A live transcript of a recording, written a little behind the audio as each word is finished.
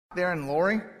There and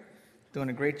Lori, doing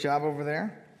a great job over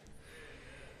there.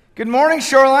 Good morning,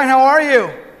 Shoreline. How are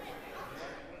you?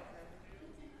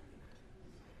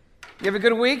 You have a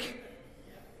good week?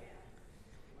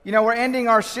 You know, we're ending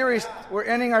our series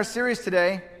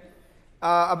today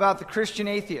about the Christian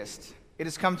atheist. It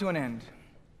has come to an end.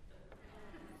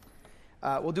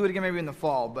 We'll do it again maybe in the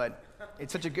fall, but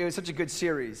it's such a good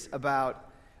series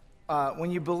about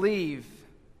when you believe,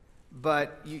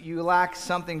 but you lack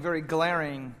something very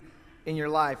glaring in your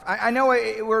life. I know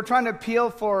we're trying to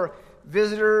appeal for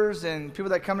visitors and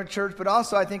people that come to church, but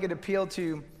also I think it appealed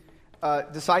to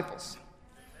disciples.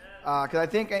 Because I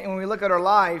think when we look at our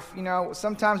life, you know,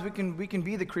 sometimes we can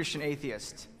be the Christian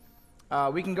atheist.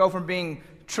 We can go from being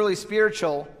truly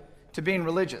spiritual to being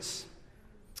religious.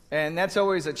 And that's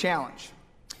always a challenge.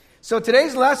 So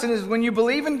today's lesson is when you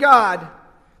believe in God,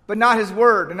 but not His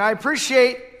Word. And I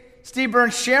appreciate Steve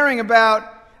Burns sharing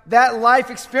about that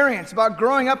life experience, about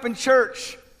growing up in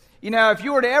church. You know, if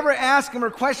you were to ever ask him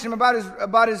or question him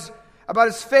about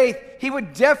his faith, he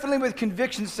would definitely with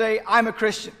conviction say, "I'm a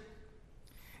Christian."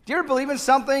 Do you ever believe in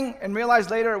something and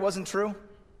realize later it wasn't true?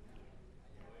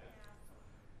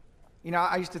 You know,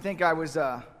 I used to think I was.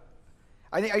 I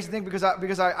used to think because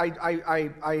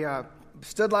I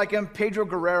stood like him, Pedro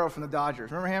Guerrero from the Dodgers.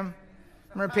 Remember him?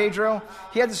 Remember Pedro?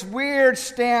 He had this weird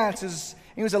stance.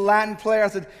 He was a Latin player. I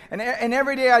said, and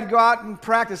every day I'd go out and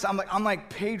practice. I'm like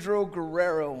Pedro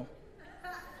Guerrero.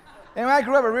 And when I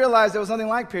grew up, I realized there was nothing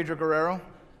like Pedro Guerrero.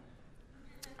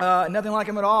 Nothing like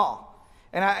him at all.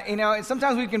 And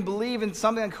sometimes we can believe in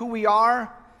something like who we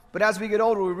are, but as we get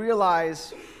older, we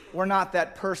realize we're not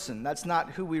that person. That's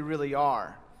not who we really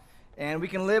are. And we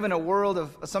can live in a world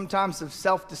of sometimes of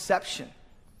self-deception.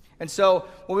 And so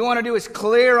what we want to do is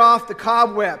clear off the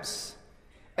cobwebs.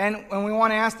 And when we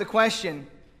want to ask the question,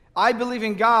 I believe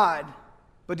in God,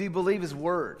 but do you believe His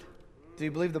Word? Do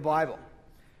you believe the Bible?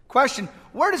 Question,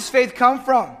 where does faith come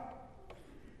from?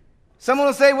 Someone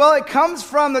will say, well, it comes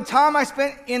from the time I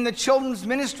spent in the children's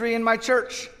ministry in my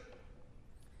church.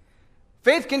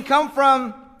 Faith can come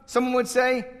from, someone would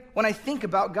say, when I think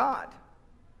about God.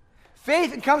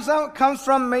 Faith comes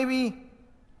from maybe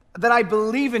that I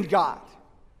believe in God,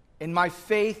 and my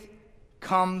faith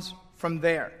comes from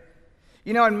there.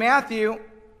 You know, in Matthew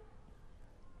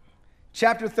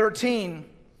chapter 13,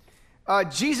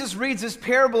 Jesus reads this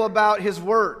parable about His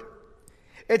Word.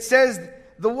 It says,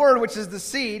 the Word, which is the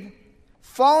seed,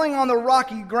 falling on the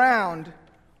rocky ground,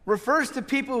 refers to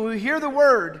people who hear the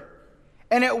Word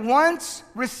and at once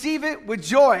receive it with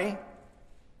joy,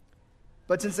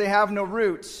 but since they have no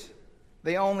roots,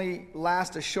 they only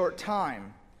last a short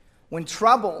time. When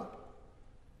trouble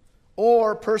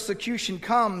or persecution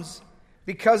comes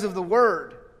because of the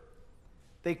Word,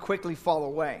 they quickly fall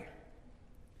away.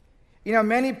 You know,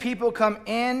 many people come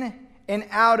in and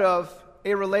out of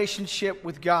a relationship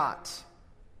with God.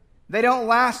 They don't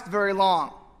last very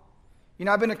long. You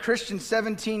know, I've been a Christian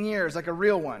 17 years, like a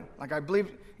real one. Like I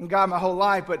believed in God my whole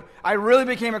life, but I really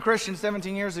became a Christian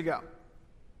 17 years ago.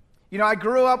 You know, I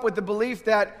grew up with the belief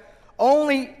that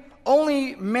only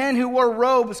men who wore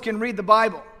robes can read the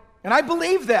Bible. And I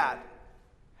believed that.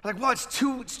 Like, well, it's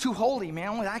too holy, man.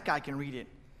 Only that guy can read it.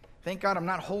 Thank God I'm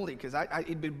not holy, because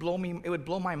it would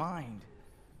blow my mind.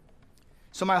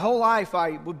 So my whole life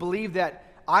I would believe that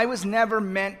I was never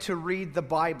meant to read the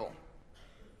Bible.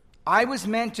 I was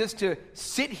meant just to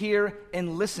sit here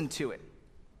and listen to it.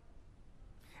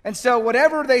 And so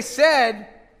whatever they said,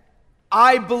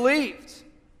 I believed.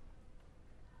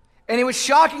 And it was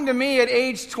shocking to me at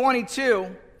age 22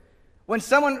 when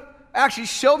someone actually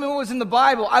showed me what was in the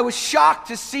Bible. I was shocked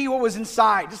to see what was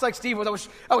inside. Just like Steve was,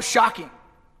 that was shocking.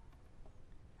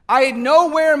 I had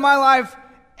nowhere in my life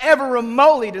ever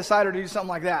remotely decided to do something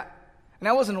like that. And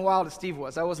I wasn't as wild as Steve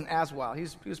was. I wasn't as wild. He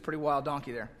was a pretty wild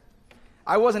donkey there.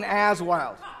 I wasn't as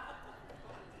wild.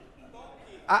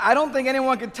 I don't think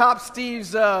anyone could top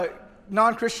Steve's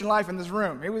non-Christian life in this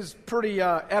room. It was pretty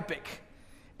epic.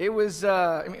 It was,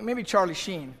 maybe Charlie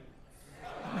Sheen.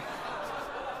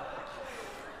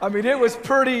 I mean, it was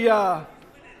pretty.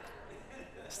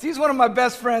 Steve's one of my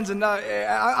best friends, and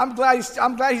I'm glad he's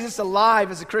just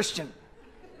alive as a Christian.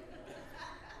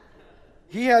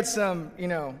 He had some,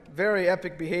 very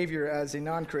epic behavior as a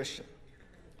non-Christian.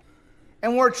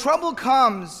 And where trouble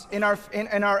comes in our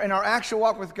actual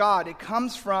walk with God, it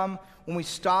comes from when we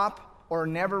stop or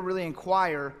never really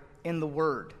inquire in the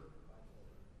Word.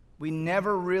 We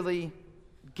never really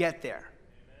get there.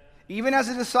 Even as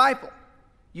a disciple,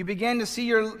 you begin to see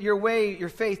your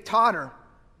faith totter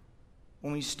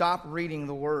when we stop reading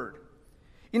the Word.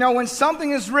 You know, when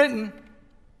something is written,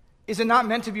 is it not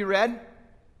meant to be read?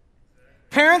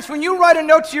 Parents, when you write a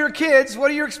note to your kids, what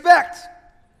do you expect?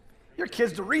 Your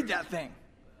kids to read that thing.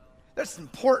 That's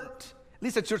important. At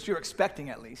least that's what you're expecting,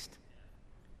 at least.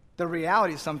 The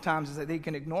reality sometimes is that they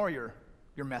can ignore your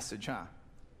message, huh?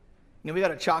 We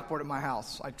got a chalkboard at my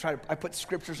house. I put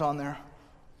scriptures on there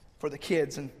for the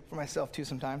kids and for myself too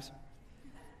sometimes.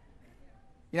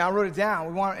 I wrote it down.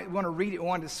 We want to read it. We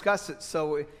want to discuss it.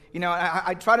 So,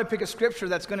 I try to pick a scripture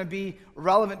that's going to be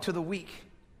relevant to the week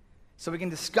so we can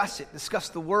discuss it, discuss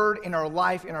the word in our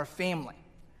life, in our family.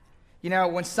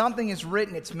 When something is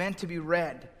written, it's meant to be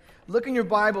read. Look in your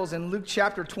Bibles in Luke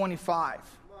chapter 25.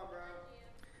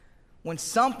 When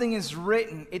something is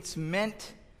written, it's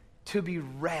meant to be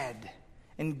read.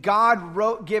 And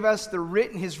God gave us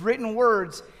His written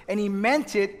words, and He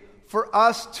meant it for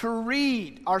us to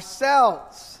read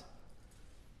ourselves.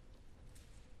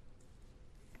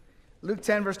 Luke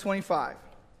 10, verse 25.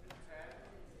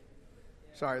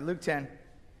 Luke 10.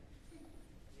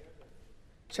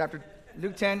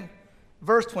 Luke 10,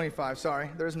 verse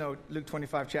 25. There is no Luke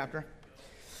 25 chapter.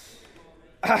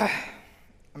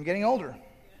 I'm getting older.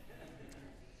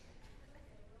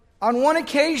 On one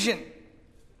occasion,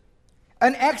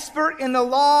 an expert in the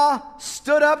law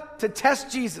stood up to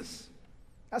test Jesus.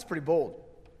 That's pretty bold.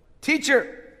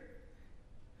 Teacher,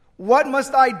 what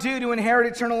must I do to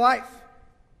inherit eternal life?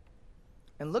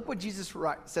 And look what Jesus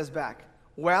says back.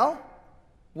 Well,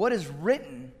 what is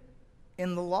written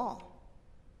in the law?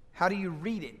 How do you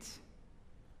read it?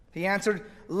 He answered,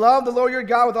 love the Lord your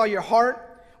God with all your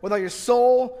heart, with all your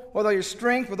soul, with all your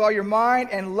strength, with all your mind,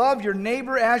 and love your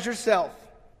neighbor as yourself.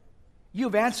 You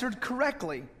have answered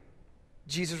correctly.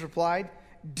 Jesus replied,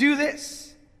 do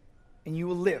this, and you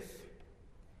will live.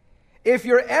 If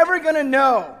you're ever going to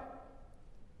know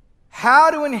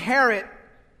how to inherit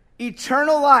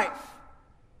eternal life,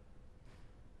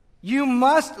 you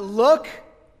must look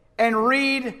and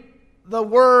read the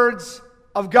words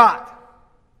of God,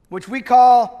 which we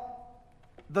call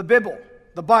the Bible,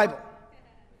 the Bible.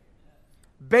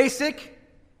 Basic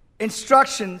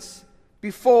instructions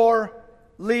before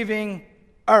leaving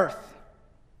earth.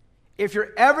 If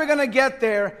you're ever going to get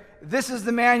there, this is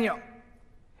the manual.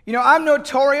 I'm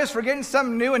notorious for getting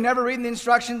something new and never reading the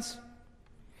instructions.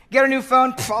 Get a new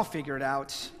phone, I'll figure it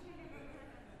out.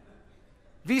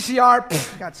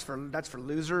 VCR, that's for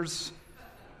losers.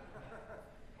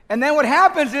 And then what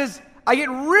happens is I get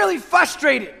really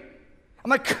frustrated.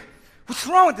 I'm like, what's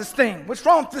wrong with this thing? What's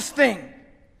wrong with this thing?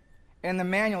 And the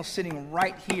manual's sitting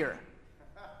right here.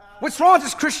 What's wrong with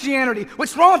this Christianity?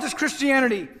 What's wrong with this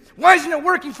Christianity? Why isn't it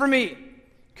working for me?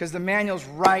 Because the manual's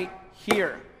right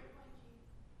here.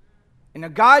 And the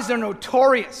guys are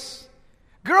notorious.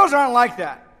 Girls aren't like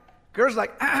that. Girls are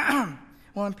like,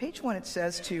 well, on page 1 it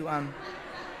says to,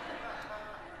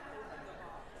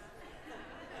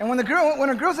 And when a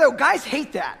girl's out, guys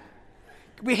hate that.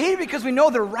 We hate it because we know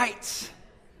they're right.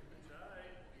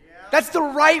 That's the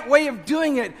right way of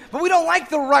doing it. But we don't like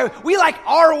the right way. We like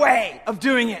our way of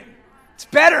doing it. It's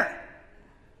better.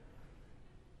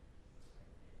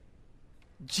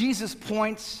 Jesus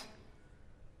points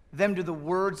them to the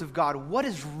words of God. What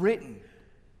is written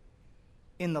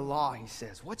in the law, he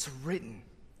says? What's written?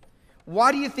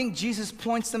 Why do you think Jesus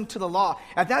points them to the law?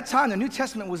 At that time, the New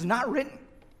Testament was not written.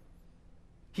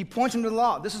 He points them to the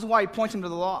law. This is why he points them to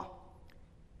the law.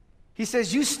 He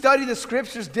says, you study the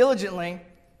scriptures diligently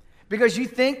because you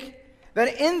think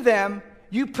that in them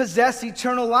you possess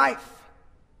eternal life.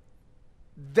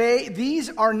 These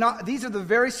are the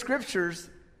very scriptures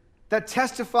that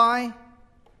testify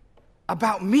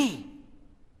about me.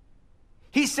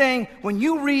 He's saying when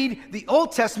you read the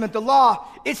Old Testament, the law,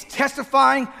 it's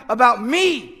testifying about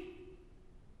me.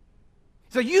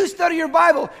 So you study your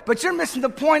Bible, but you're missing the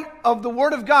point of the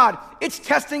Word of God. It's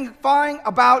testifying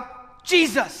about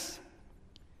Jesus.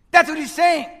 That's what he's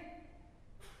saying.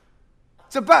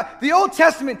 It's about the Old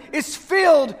Testament is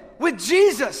filled with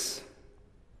Jesus.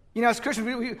 As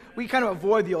Christians, we kind of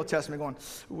avoid the Old Testament going,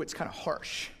 ooh, it's kind of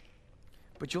harsh.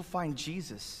 But you'll find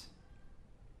Jesus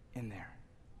in there.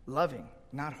 Loving,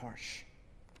 not harsh.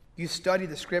 You study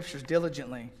the scriptures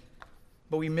diligently,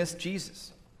 but we miss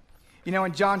Jesus.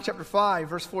 In John chapter 5,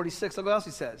 verse 46, look what else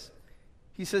he says.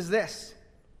 He says this,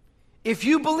 if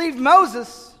you believed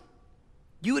Moses,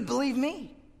 you would believe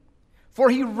me, for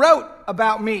he wrote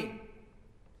about me.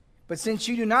 But since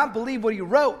you do not believe what he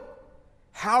wrote,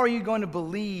 how are you going to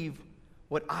believe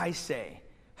what I say?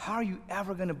 How are you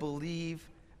ever going to believe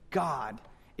God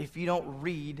if you don't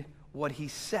read what he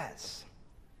says?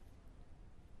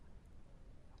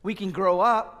 We can grow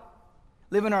up,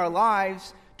 living our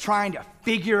lives, trying to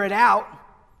figure it out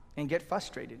and get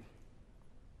frustrated.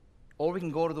 Or we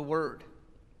can go to the Word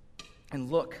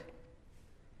and look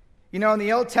You know, in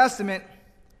the Old Testament,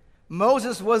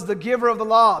 Moses was the giver of the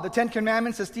law. The Ten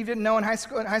Commandments that Steve didn't know in high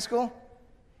school,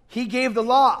 he gave the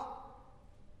law.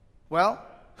 Well,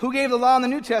 who gave the law in the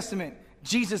New Testament?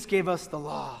 Jesus gave us the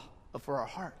law for our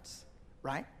hearts,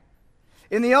 right?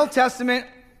 In the Old Testament,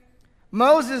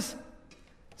 Moses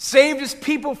saved his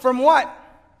people from what?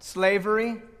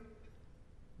 Slavery.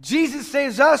 Jesus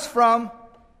saves us from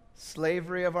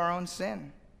slavery of our own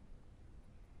sin.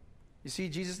 You see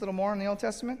Jesus a little more in the Old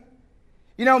Testament?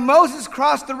 You know, Moses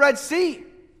crossed the Red Sea.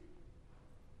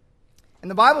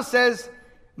 And the Bible says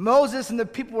Moses and the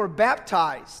people were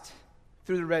baptized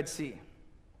through the Red Sea.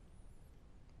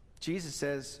 Jesus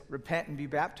says, repent and be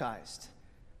baptized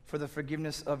for the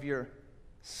forgiveness of your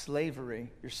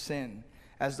slavery, your sin.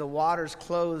 As the waters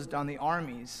closed on the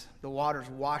armies, the waters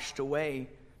washed away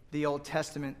the Old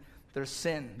Testament, their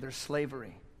sin, their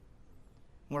slavery.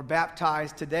 We're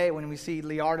baptized today when we see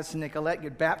Leardis and Nicolette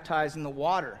get baptized in the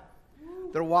water.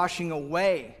 They're washing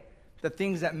away the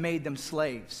things that made them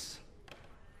slaves.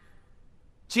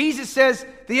 Jesus says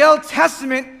the Old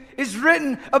Testament is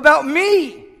written about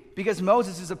me because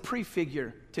Moses is a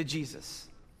prefigure to Jesus.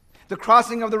 The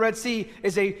crossing of the Red Sea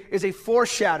is a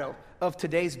foreshadow of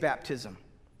today's baptism.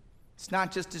 It's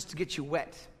not just to get you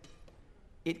wet.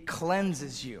 It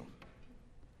cleanses you.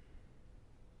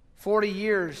 40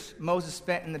 years Moses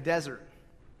spent in the desert.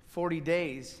 40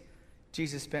 days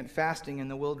Jesus spent fasting in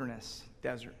the wilderness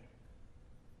desert.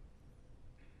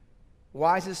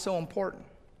 Why is this so important?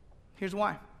 Here's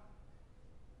why.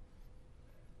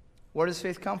 Where does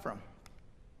faith come from?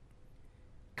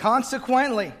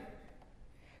 Consequently,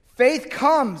 faith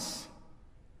comes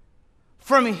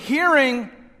from hearing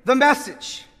the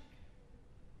message.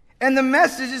 And the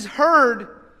message is heard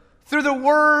through the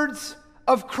words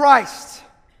of Christ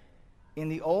in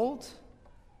the Old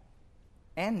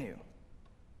and New.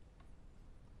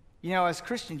 You know, as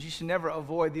Christians, you should never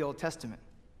avoid the Old Testament.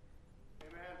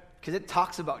 Because it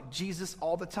talks about Jesus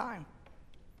all the time.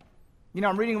 You know,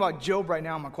 I'm reading about Job right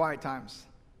now in my quiet times.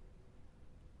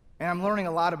 And I'm learning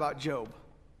a lot about Job.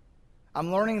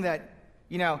 I'm learning that,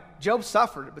 you know, Job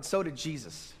suffered, but so did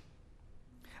Jesus.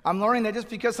 I'm learning that just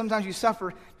because sometimes you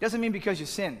suffer doesn't mean because you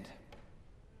sinned.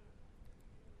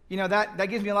 You know, that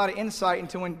gives me a lot of insight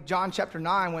into when John chapter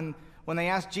 9, when they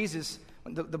asked Jesus,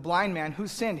 the blind man, who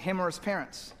sinned, him or his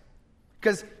parents?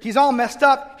 Because he's all messed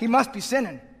up, he must be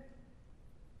sinning.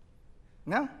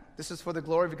 No, this is for the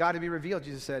glory of God to be revealed,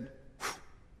 Jesus said.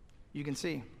 You can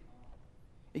see.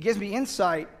 It gives me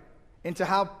insight into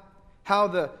how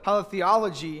the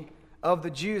theology of the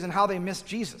Jews and how they miss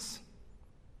Jesus.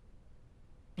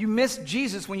 You miss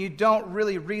Jesus when you don't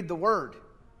really read the Word.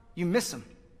 You miss him.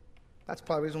 That's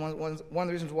probably one of the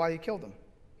reasons why he killed him.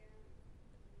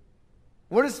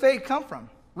 Where does faith come from?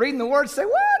 Reading the Word. Say,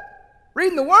 what?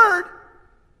 Reading the Word?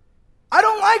 I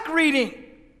don't like reading.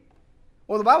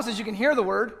 Well, the Bible says you can hear the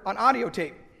Word on audio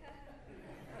tape.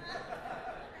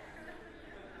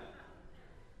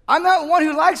 I'm not one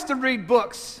who likes to read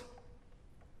books.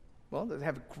 Well, they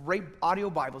have great audio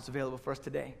Bibles available for us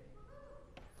today.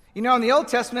 You know, in the Old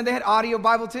Testament, they had audio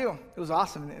Bible too. It was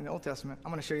awesome in the Old Testament.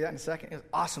 I'm going to show you that in a second. It was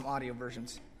awesome audio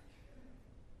versions.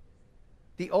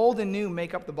 The Old and New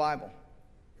make up the Bible.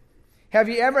 Have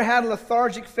you ever had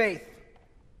lethargic faith?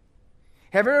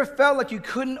 Have you ever felt like you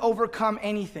couldn't overcome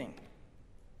anything?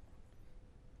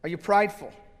 Are you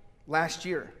prideful last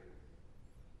year?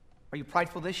 Are you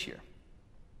prideful this year?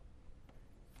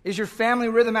 Is your family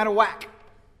rhythm out of whack?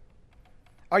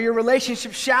 Are your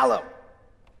relationships shallow?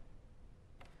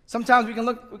 Sometimes it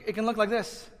can look like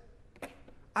this.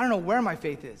 I don't know where my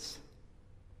faith is.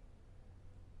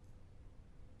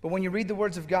 But when you read the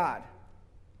words of God,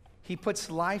 he puts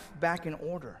life back in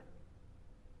order.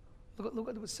 Look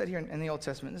at what's said here in the Old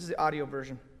Testament. This is the audio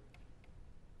version.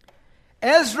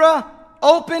 Ezra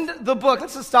opened the book.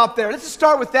 Let's just stop there. Let's just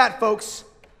start with that, folks.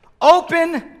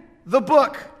 Open the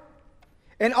book.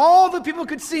 And all the people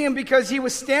could see him because he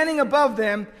was standing above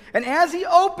them. And as he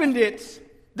opened it,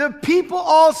 the people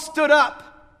all stood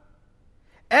up.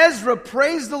 Ezra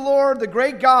praised the Lord, the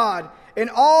great God, and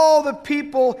all the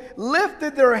people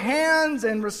lifted their hands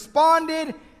and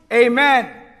responded,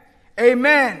 Amen,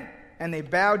 Amen. And they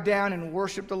bowed down and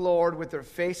worshiped the Lord with their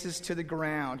faces to the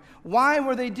ground. Why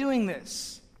were they doing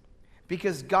this?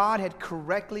 Because God had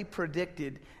correctly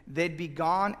predicted they'd be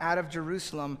gone out of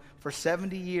Jerusalem for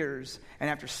 70 years. And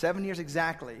after 7 years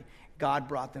exactly, God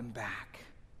brought them back.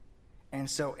 And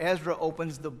so Ezra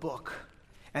opens the book,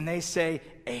 and they say,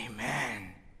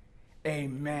 Amen,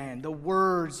 Amen. The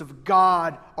words of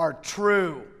God are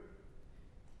true.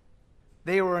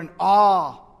 They were in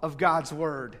awe of God's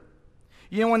word.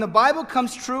 You know, when the Bible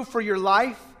comes true for your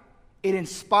life, it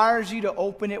inspires you to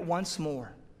open it once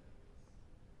more.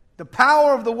 The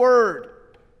power of the Word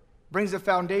brings a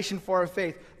foundation for our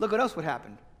faith. Look what else would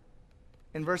happen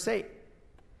in verse 8.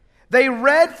 They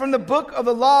read from the book of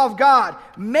the law of God,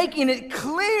 making it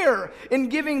clear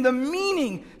and giving the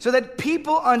meaning so that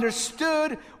people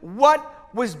understood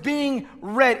what was being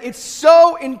read. It's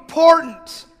so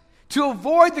important to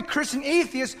avoid the Christian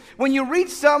atheist when you read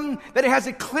something that it has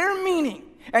a clear meaning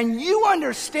and you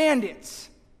understand it.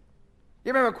 You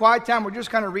ever have a quiet time where you're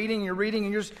just kind of reading, and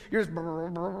you're just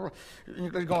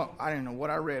going, I don't know what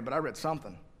I read, but I read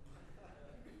something.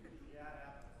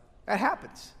 That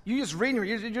happens. You just read,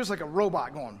 you're just like a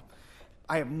robot going,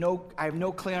 I have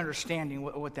no clear understanding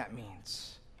what that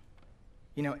means.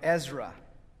 You know, Ezra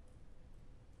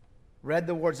read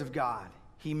the words of God.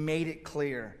 He made it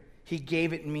clear. He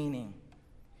gave it meaning.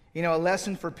 You know, a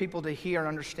lesson for people to hear and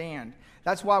understand.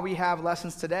 That's why we have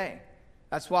lessons today.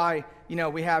 That's why, you know,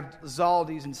 we have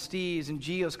Zaldis and Steves and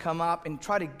Geos come up and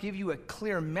try to give you a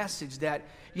clear message that,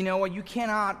 you know what, you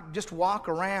cannot just walk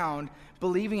around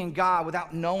believing in God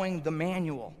without knowing the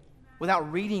manual,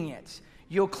 without reading it.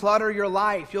 You'll clutter your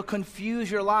life. You'll confuse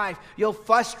your life. You'll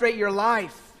frustrate your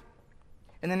life.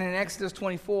 And then in Exodus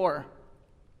 24,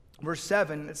 verse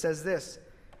 7, it says this,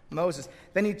 Moses,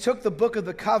 then he took the book of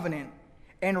the covenant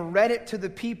and read it to the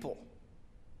people.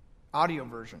 Audio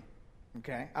version.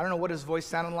 Okay, I don't know what his voice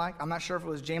sounded like. I'm not sure if it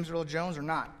was James Earl Jones or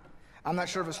not. I'm not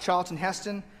sure if it was Charlton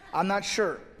Heston. I'm not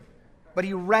sure. But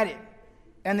he read it,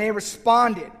 and they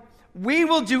responded, we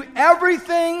will do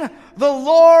everything the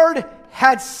Lord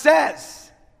had said,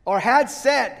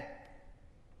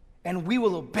 and we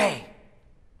will obey.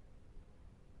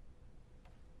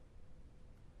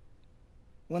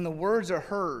 When the words are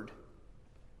heard,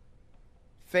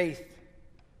 faith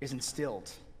is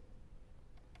instilled.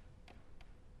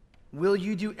 Will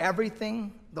you do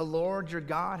everything the Lord your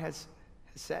God has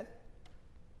said?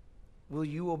 Will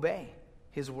you obey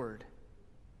His word?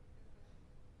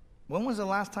 When was the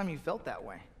last time you felt that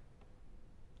way?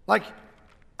 Like,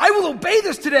 I will obey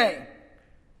this today.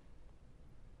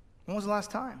 When was the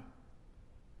last time?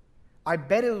 I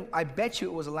bet you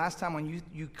it was the last time when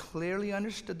you clearly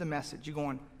understood the message. You're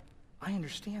going, I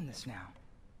understand this now.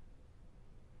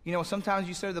 You know, sometimes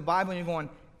you study the Bible and you're going,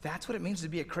 that's what it means to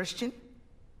be a Christian?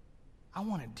 I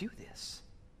want to do this.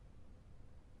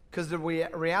 Because the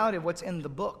reality of what's in the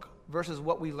book versus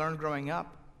what we learned growing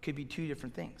up could be two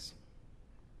different things.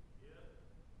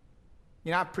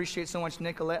 You know, I appreciate so much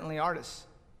Nicolette and Leardis.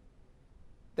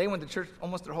 They went to church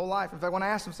almost their whole life. In fact, when I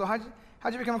asked them, so how'd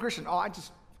you become a Christian? Oh,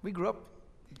 we grew up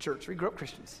in church. We grew up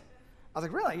Christians. I was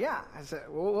like, really? Yeah. I said,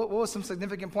 well, what was some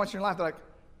significant points in your life? They're like,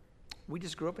 we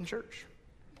just grew up in church.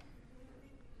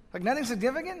 Like, nothing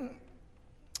significant?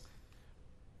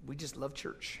 We just love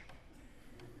church.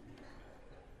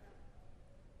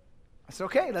 I said,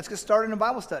 okay, let's get started in a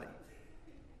Bible study.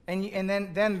 And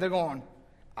then they're going,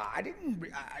 I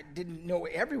didn't know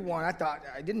everyone.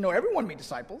 I didn't know everyone made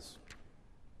disciples.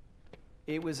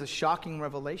 It was a shocking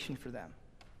revelation for them.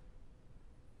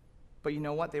 But you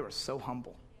know what? They were so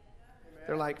humble.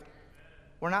 They're like,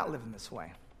 we're not living this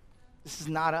way. This is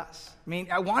not us. I mean,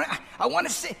 I want to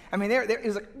say. I mean, there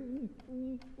is like.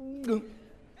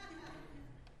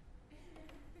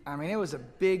 I mean, it was a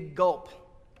big gulp.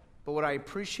 But what I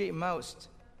appreciate most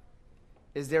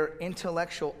is their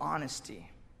intellectual honesty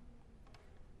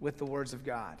with the words of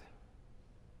God.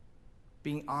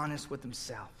 Being honest with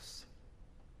themselves.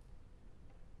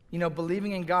 You know,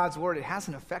 believing in God's word, it has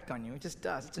an effect on you. It just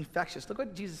does. It's infectious. Look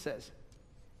what Jesus says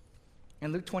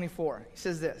in Luke 24. He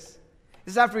says this.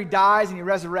 This is after he dies and he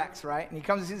resurrects, right? And he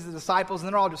comes and sees the disciples, and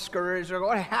they're all discouraged. They're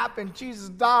going, what happened? Jesus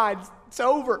died. It's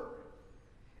over.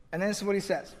 And then this is what he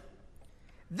says.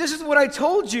 This is what I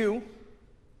told you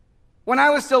when I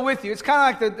was still with you. It's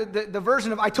kind of like the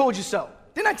version of I told you so.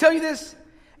 Didn't I tell you this?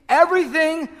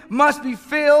 Everything must be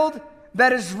filled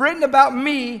that is written about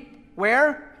me.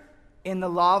 Where? In the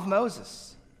law of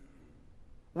Moses.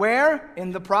 Where?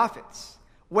 In the prophets.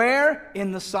 Where?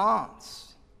 In the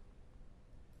Psalms.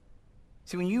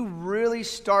 See, when you really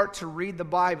start to read the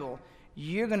Bible,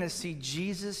 you're going to see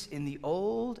Jesus in the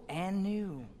Old and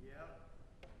New.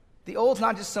 The Old's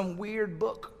not just some weird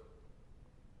book.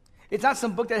 It's not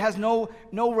some book that has no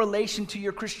relation to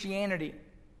your Christianity.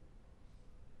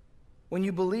 When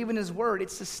you believe in His Word,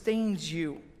 it sustains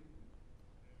you.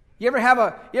 You ever have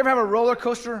a roller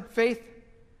coaster faith?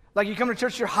 Like you come to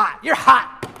church, you're hot. You're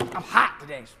hot. I'm hot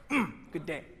today. Good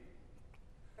day.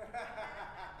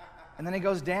 And then it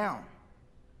goes down.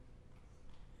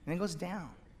 And it goes down.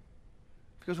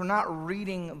 Because we're not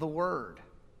reading the Word.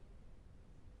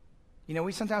 You know,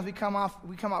 we start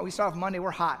off Monday,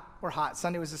 we're hot.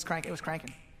 Sunday was just cranking, it was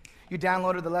cranking. You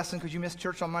downloaded the lesson because you missed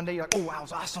church on Monday, you're like, oh, wow, it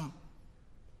was awesome.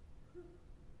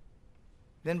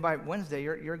 Then by Wednesday,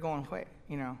 you're going, wait,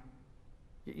 you know,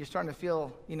 you're starting to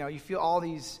feel, you know, you feel all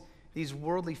these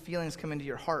worldly feelings come into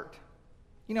your heart.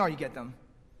 You know how you get them.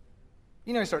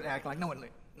 You know, you start acting like no one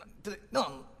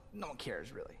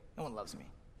cares, really. No one loves me.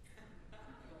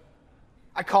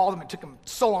 I called him. It took him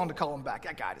so long to call him back.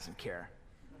 That guy doesn't care.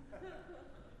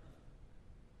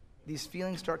 These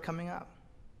feelings start coming up.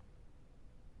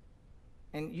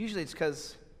 And usually it's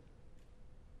because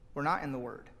we're not in the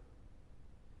Word.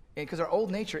 And because our old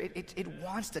nature, it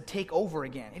wants to take over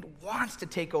again. It wants to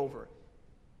take over.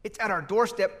 It's at our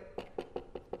doorstep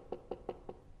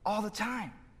all the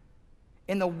time.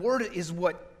 And the Word is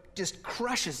what just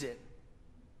crushes it.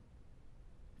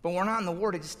 But when we're not in the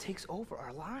Word, it just takes over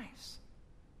our lives.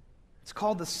 It's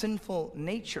called the sinful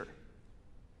nature.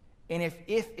 And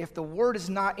if the Word is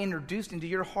not introduced into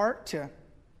your heart to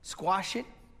squash it,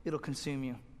 it'll consume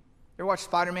you. You ever watch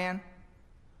Spider-Man?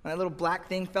 When that little black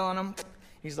thing fell on him,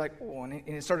 he's like, oh, and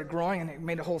it started growing, and it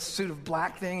made a whole suit of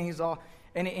black thing,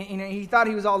 and he thought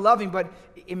he was all loving, but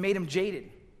it made him jaded.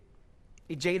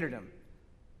 It jaded him.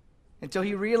 Until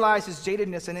he realized his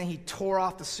jadedness, and then he tore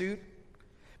off the suit.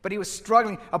 But he was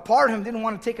struggling. A part of him didn't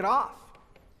want to take it off.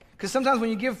 Because sometimes when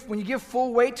you give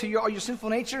full weight to your sinful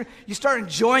nature, you start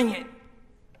enjoying it.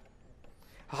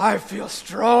 I feel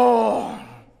strong.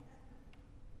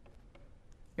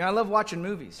 You know, I love watching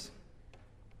movies.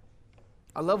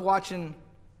 I love watching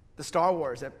the Star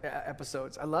Wars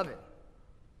episodes. I love it.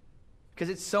 Because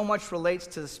it so much relates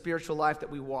to the spiritual life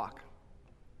that we walk.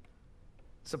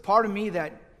 It's a part of me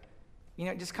that, you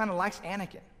know, just kind of likes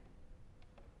Anakin.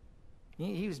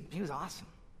 He was awesome.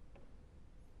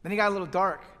 Then he got a little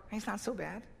dark. He's not so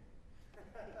bad.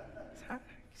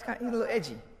 He's a little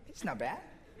edgy. He's not bad.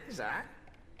 He's all right.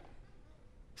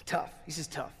 He's tough. He's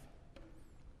just tough.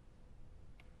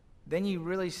 Then you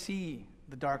really see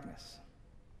the darkness.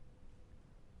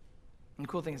 And the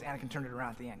cool thing is Anakin turned it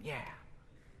around at the end. Yeah.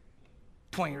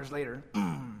 20 years later,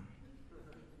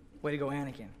 way to go,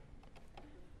 Anakin.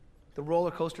 The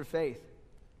roller coaster faith.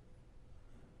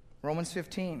 Romans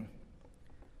 15.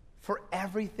 For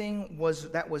everything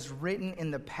that was written in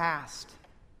the past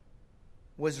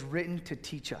was written to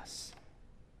teach us,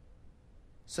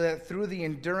 so that through the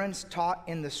endurance taught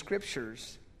in the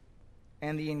Scriptures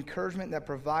and the encouragement that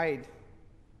provide,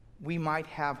 we might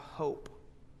have hope.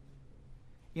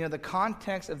 You know, the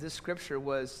context of this scripture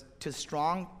was to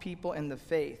strong people in the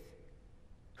faith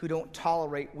who don't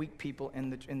tolerate weak people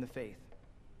in the faith.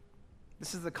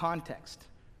 This is the context.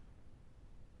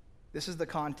 This is the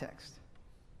context.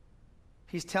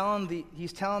 He's telling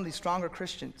the stronger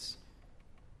Christians,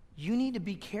 you need to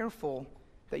be careful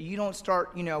that you don't start,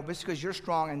 you know, just because you're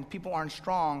strong and people aren't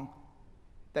strong,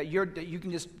 that you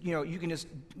can just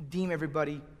deem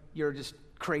everybody you're just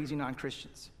crazy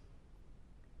non-Christians.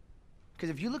 Because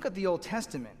if you look at the Old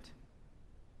Testament,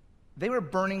 they were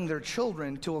burning their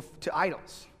children to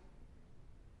idols.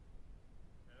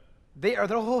 Their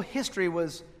whole history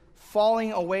was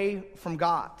falling away from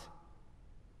God.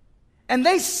 And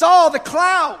they saw the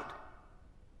cloud.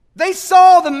 They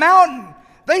saw the mountain.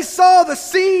 They saw the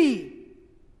sea.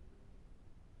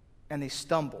 And they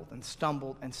stumbled and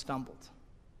stumbled and stumbled.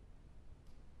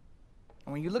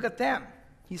 And when you look at them,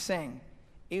 he's saying,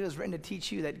 it was written to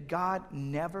teach you that God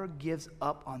never gives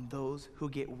up on those who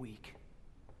get weak.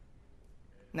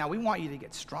 Now, we want you to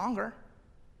get stronger.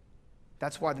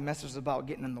 That's why the message is about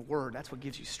getting in the Word. That's what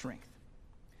gives you strength.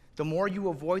 The more you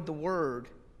avoid the Word,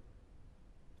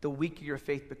 the weaker your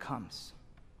faith becomes.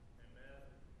 Amen.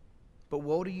 But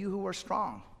woe to you who are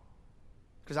strong.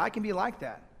 Because I can be like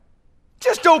that.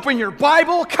 Just open your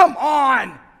Bible. Come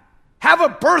on. Have a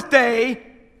birthday.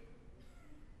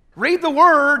 Read the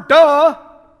Word. Duh.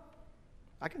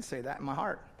 I can say that in my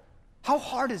heart. How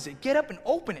hard is it? Get up and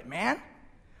open it, man.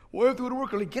 Well, I have to go to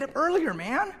work early. Get up earlier,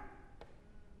 man.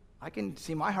 I can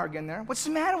see my heart getting there. What's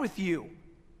the matter with you?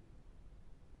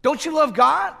 Don't you love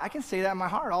God? I can say that in my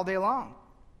heart all day long.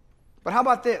 But how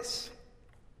about this?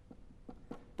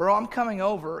 Bro, I'm coming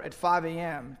over at 5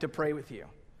 a.m. to pray with you.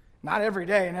 Not every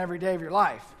day and every day of your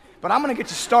life, but I'm going to get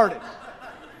you started.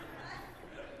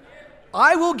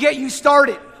 I will get you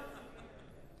started.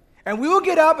 And we will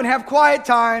get up and have quiet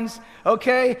times,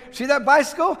 okay? See that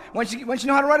bicycle? Once you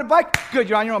know how to ride a bike, good,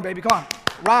 you're on your own, baby. Come on.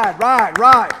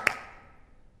 Ride.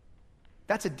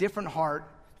 That's a different heart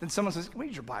than someone says,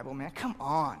 read your Bible, man. Come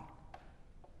on.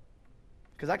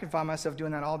 Because I can find myself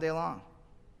doing that all day long.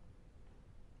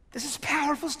 This is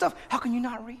powerful stuff. How can you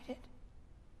not read it?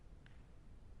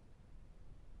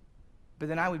 but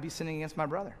then I would be sinning against my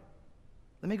brother.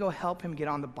 Let me go help him get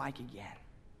on the bike again.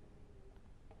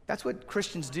 That's what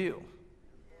Christians do.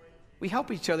 We help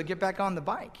each other get back on the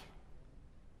bike.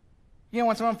 You know,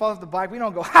 when someone falls off the bike, we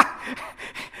don't go, ha,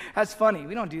 that's funny.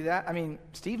 We don't do that. I mean,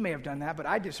 Steve may have done that, but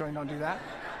I certainly don't do that.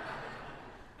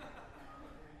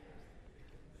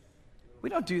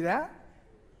 We don't do that.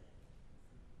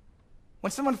 When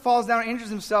someone falls down and injures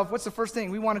himself, what's the first thing?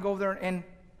 We want to go over there and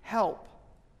help.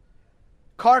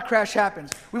 Car crash happens.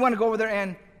 We want to go over there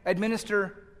and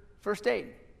administer first aid.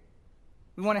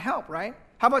 We want to help, right?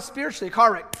 How about spiritually?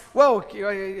 Car wreck. Whoa,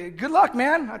 good luck,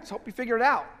 man. I just hope you figure it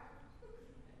out.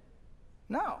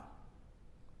 No.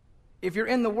 If you're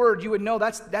in the Word, you would know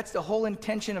that's the whole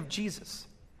intention of Jesus.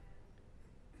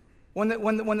 When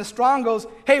the strong goes,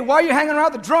 hey, why are you hanging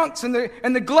around the drunks and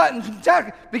the gluttons?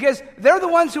 Because they're the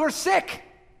ones who are sick.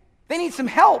 They need some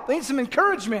help. They need some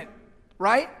encouragement,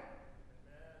 right?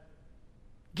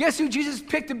 Guess who Jesus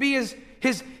picked to be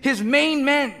his main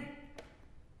men?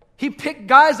 He picked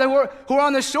guys who were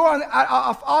on the shore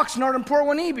off Oxnard and Port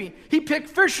Wanebe. He picked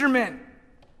fishermen.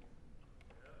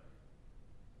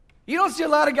 You don't see a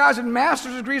lot of guys with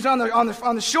master's degrees on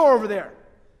the shore over there.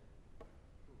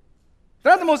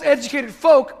 They're not the most educated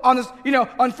folk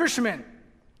on fishermen.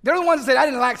 They're the ones that said, I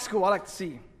didn't like school, I like the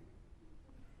sea.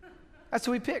 That's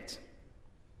who he picked.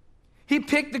 He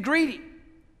picked the greedy.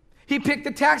 He picked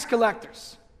the tax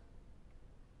collectors.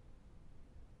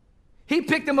 He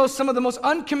picked some of the most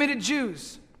uncommitted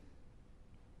Jews.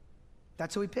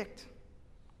 That's who he picked.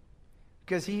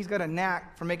 Because he's got a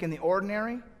knack for making the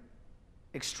ordinary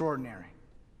extraordinary.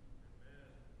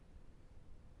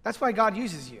 That's why God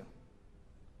uses you.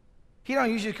 He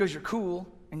don't use you because you're cool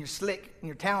and you're slick and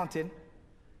you're talented.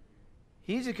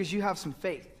 He uses you because you have some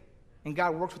faith. And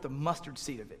God works with a mustard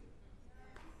seed of it.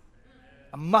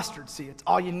 A mustard seed. It's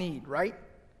all you need, right?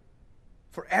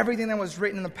 For everything that was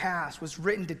written in the past was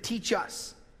written to teach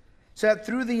us, so that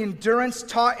through the endurance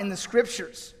taught in the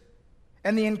Scriptures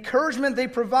and the encouragement they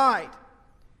provide,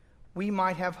 we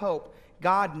might have hope.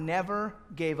 God never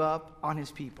gave up on his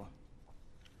people.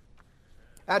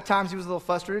 At times he was a little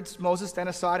frustrated. Moses, stand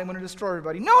aside, I'm going to destroy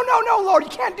everybody. No, Lord, you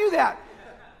can't do that.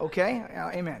 Okay,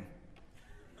 amen.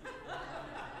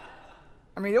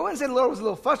 I mean, it wouldn't say the Lord was a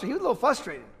little frustrated. He was a little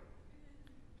frustrated.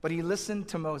 But he listened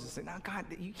to Moses and said, no, God,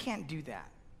 you can't do that.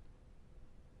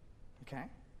 Okay?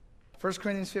 1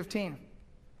 Corinthians 15.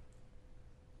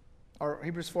 Or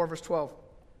Hebrews 4, verse 12.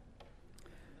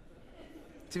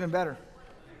 It's even better.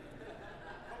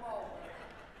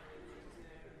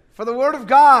 For the word of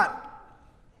God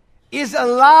is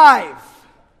alive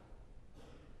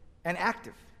and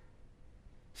active,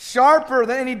 sharper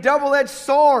than any double-edged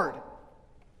sword.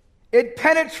 It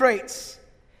penetrates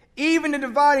even to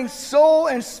dividing soul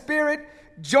and spirit,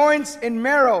 joints and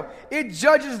marrow. It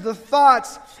judges the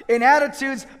thoughts and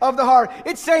attitudes of the heart.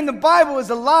 It's saying the Bible is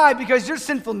alive because your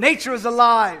sinful nature is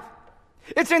alive.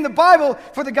 It's saying the Bible,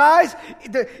 for the guys,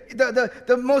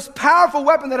 the most powerful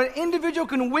weapon that an individual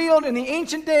can wield in the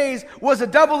ancient days was a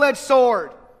double-edged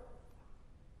sword.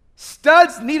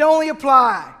 Studs need only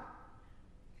apply.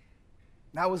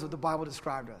 That was what the Bible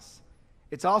described us.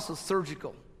 It's also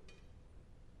surgical.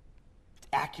 It's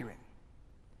accurate.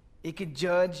 It could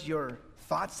judge your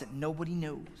thoughts that nobody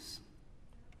knows.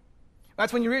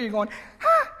 That's when you read, you're going,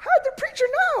 how'd the preacher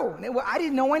know? Well, I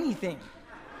didn't know anything.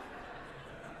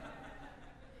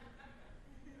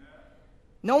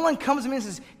 No one comes to me and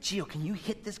says, Gio, can you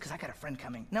hit this? Because I got a friend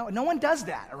coming. No one does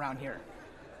that around here.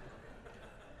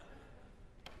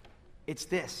 It's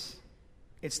this.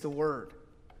 It's the Word.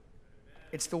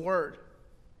 It's the Word.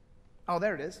 Oh,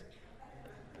 there it is.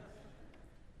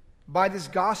 By this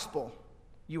gospel,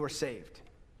 you are saved.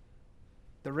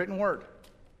 The written Word.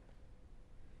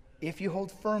 If you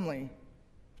hold firmly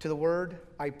to the word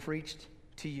I preached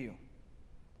to you.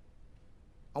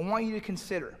 I want you to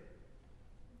consider,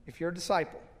 if you're a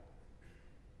disciple,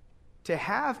 to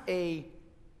have a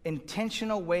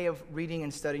intentional way of reading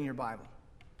and studying your Bible.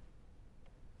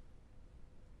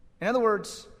 In other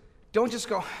words, don't just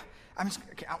go,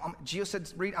 Gio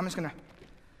said read, I'm just going to,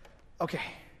 okay.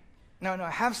 No,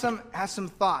 have some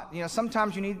thought. You know,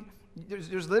 sometimes you need,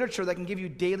 there's literature that can give you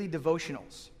daily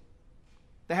devotionals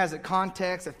that has a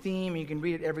context, a theme, and you can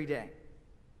read it every day.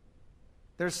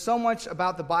 There's so much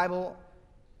about the Bible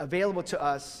available to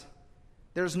us.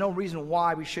 There's no reason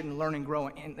why we shouldn't learn and grow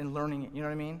in learning it. You know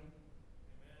what I mean?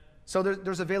 So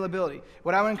there's availability.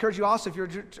 What I would encourage you also, if you're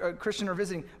a Christian or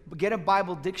visiting, get a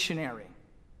Bible dictionary.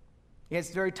 Yeah,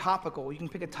 it's very topical. You can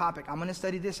pick a topic. I'm going to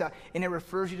study this out. And it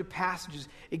refers you to passages.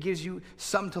 It gives you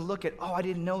something to look at. Oh, I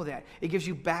didn't know that. It gives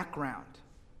you background.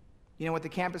 You know, with the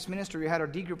campus ministry, we had our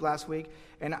D group last week,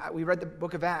 and we read the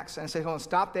book of Acts. And I said, hold on,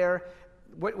 stop there.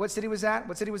 What city was that?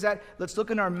 What city was that? Let's look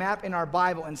in our map in our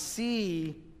Bible and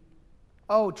see,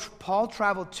 Paul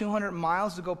traveled 200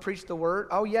 miles to go preach the word.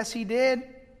 Oh, yes, he did.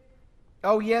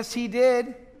 Oh, yes, he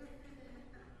did.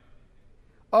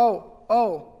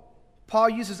 Paul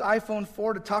used his iPhone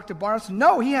 4 to talk to Barnabas.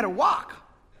 No, he had to walk.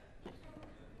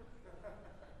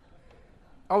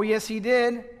 Oh, yes, he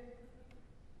did.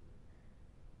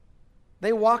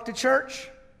 They walked to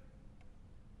church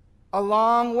a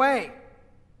long way.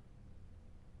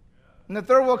 In the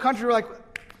third world country, we're like,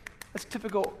 that's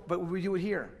typical, but we do it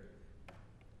here.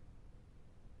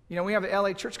 You know, we have the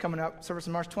LA church coming up, service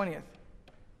on March 20th.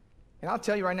 And I'll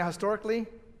tell you right now, historically,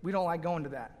 we don't like going to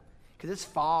that because it's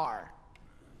far.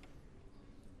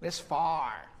 It's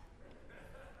far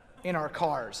in our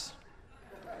cars.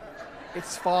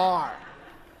 It's far.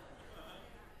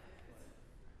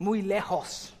 Muy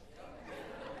lejos.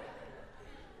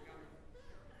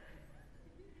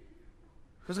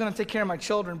 Who's going to take care of my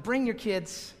children? Bring your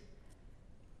kids.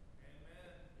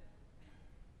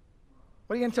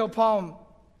 What are you going to tell Paul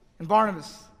and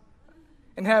Barnabas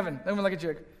in heaven? Let me look at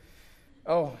you.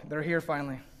 Oh, they're here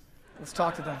finally. Let's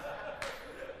talk to them.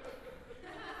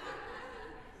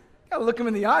 Got to look them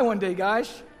in the eye one day,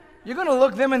 guys. You're going to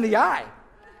look them in the eye.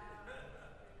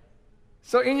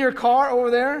 So in your car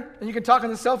over there, and you can talk on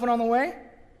the cell phone on the way.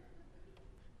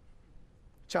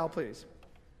 Child, please.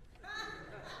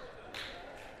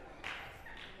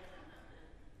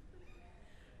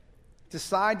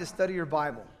 Decide to study your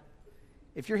Bible.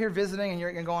 If you're here visiting and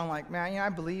you're going like, man, I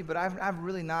believe, but I've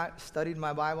really not studied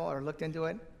my Bible or looked into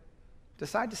it,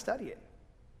 decide to study it.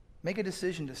 Make a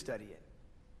decision to study it.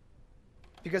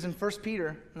 Because in 1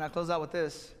 Peter, and I'll close out with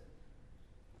this,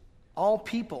 all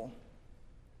people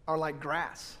are like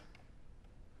grass,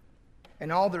 and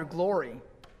all their glory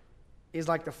is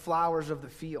like the flowers of the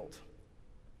field.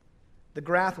 The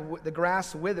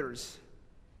grass withers,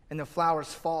 and the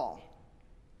flowers fall.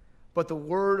 But the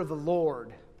word of the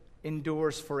Lord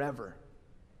endures forever.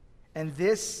 And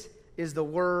this is the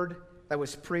word that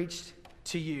was preached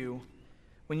to you.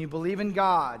 When you believe in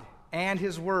God and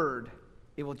his word,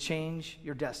 it will change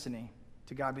your destiny.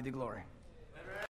 To God be the glory.